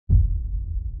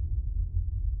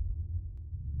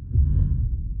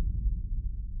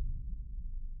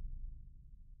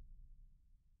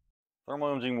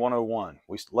Thermal Imaging 101.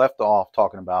 We left off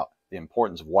talking about the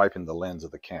importance of wiping the lens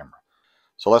of the camera.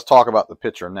 So let's talk about the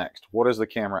picture next. What is the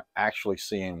camera actually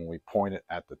seeing when we point it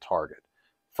at the target?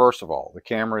 First of all, the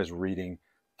camera is reading,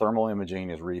 thermal imaging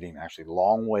is reading actually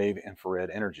long wave infrared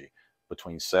energy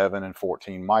between 7 and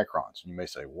 14 microns. You may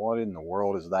say, what in the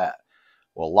world is that?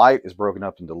 Well, light is broken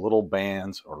up into little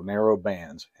bands or narrow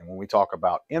bands. And when we talk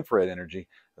about infrared energy,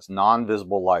 that's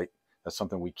non-visible light. That's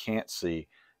something we can't see.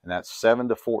 And that's 7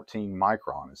 to 14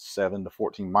 micron. 7 to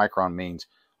 14 micron means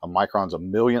a micron's a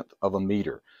millionth of a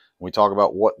meter. When we talk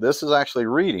about what this is actually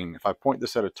reading, if I point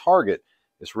this at a target,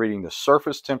 it's reading the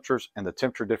surface temperatures and the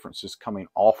temperature differences coming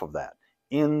off of that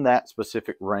in that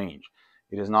specific range.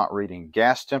 It is not reading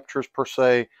gas temperatures per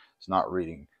se. It's not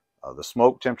reading the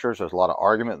smoke temperatures. There's a lot of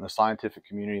argument in the scientific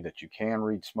community that you can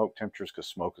read smoke temperatures because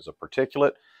smoke is a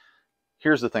particulate.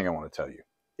 Here's the thing I want to tell you.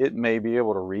 It may be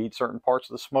able to read certain parts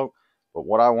of the smoke, but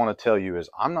what I want to tell you is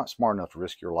I'm not smart enough to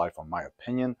risk your life on my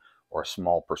opinion or a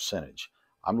small percentage.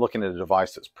 I'm looking at a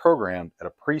device that's programmed at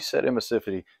a preset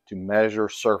emissivity to measure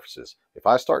surfaces. If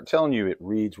I start telling you it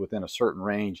reads within a certain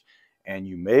range and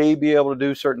you may be able to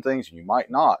do certain things and you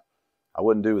might not, I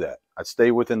wouldn't do that. I'd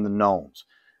stay within the knowns.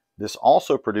 This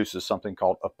also produces something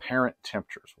called apparent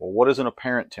temperatures. Well, what is an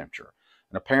apparent temperature?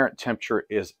 An apparent temperature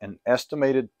is an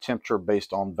estimated temperature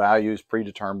based on values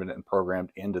predetermined and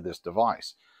programmed into this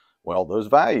device. Well, those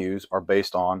values are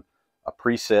based on a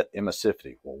preset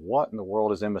emissivity. Well, what in the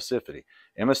world is emissivity?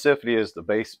 Emissivity is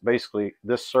basically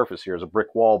this surface here is a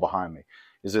brick wall behind me.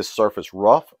 Is this surface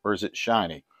rough or is it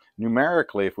shiny?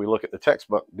 Numerically, if we look at the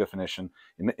textbook definition,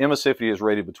 emissivity is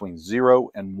rated between 0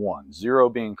 and 1. 0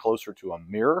 being closer to a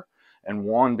mirror and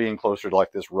 1 being closer to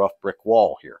like this rough brick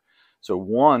wall here. So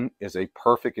 1 is a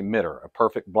perfect emitter, a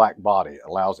perfect black body. It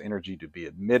allows energy to be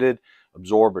emitted,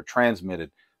 absorbed, or transmitted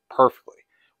perfectly.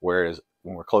 Whereas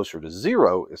when we're closer to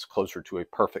 0, it's closer to a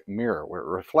perfect mirror where it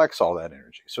reflects all that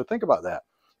energy. So think about that.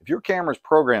 If your camera is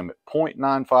programmed at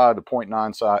 0.95 to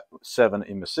 0.97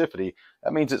 emissivity,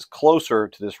 that means it's closer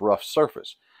to this rough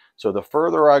surface. So the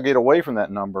further I get away from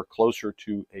that number, closer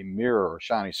to a mirror or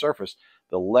shiny surface,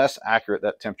 the less accurate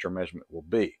that temperature measurement will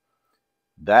be.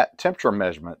 That temperature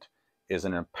measurement is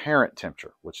an apparent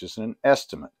temperature, which is an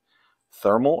estimate.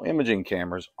 Thermal imaging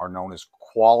cameras are known as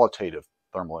qualitative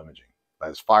thermal imaging. That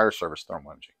is fire service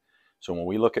thermal imaging. So when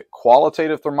we look at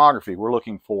qualitative thermography, we're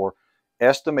looking for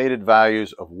estimated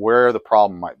values of where the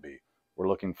problem might be. We're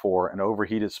looking for an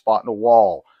overheated spot in a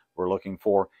wall. We're looking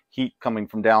for heat coming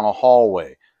from down a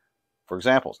hallway. For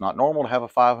example, it's not normal to have a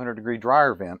 500-degree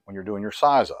dryer vent when you're doing your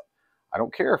size up. I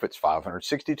don't care if it's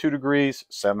 562 degrees,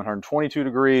 722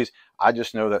 degrees. I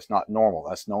just know that's not normal.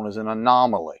 That's known as an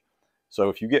anomaly. So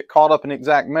if you get caught up in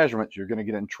exact measurements, you're going to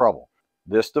get in trouble.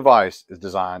 This device is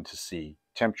designed to see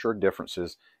temperature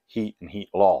differences, heat, and heat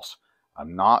loss.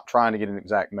 I'm not trying to get an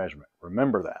exact measurement.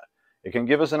 Remember that. It can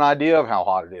give us an idea of how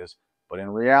hot it is, but in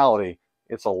reality,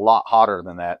 it's a lot hotter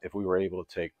than that if we were able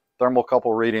to take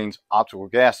thermocouple readings, optical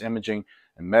gas imaging,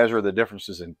 and measure the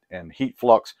differences in heat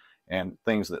flux and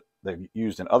things that they've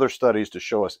used in other studies to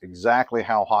show us exactly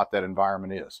how hot that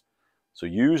environment is. So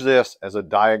use this as a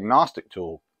diagnostic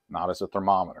tool, not as a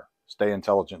thermometer. Stay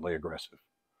intelligently aggressive.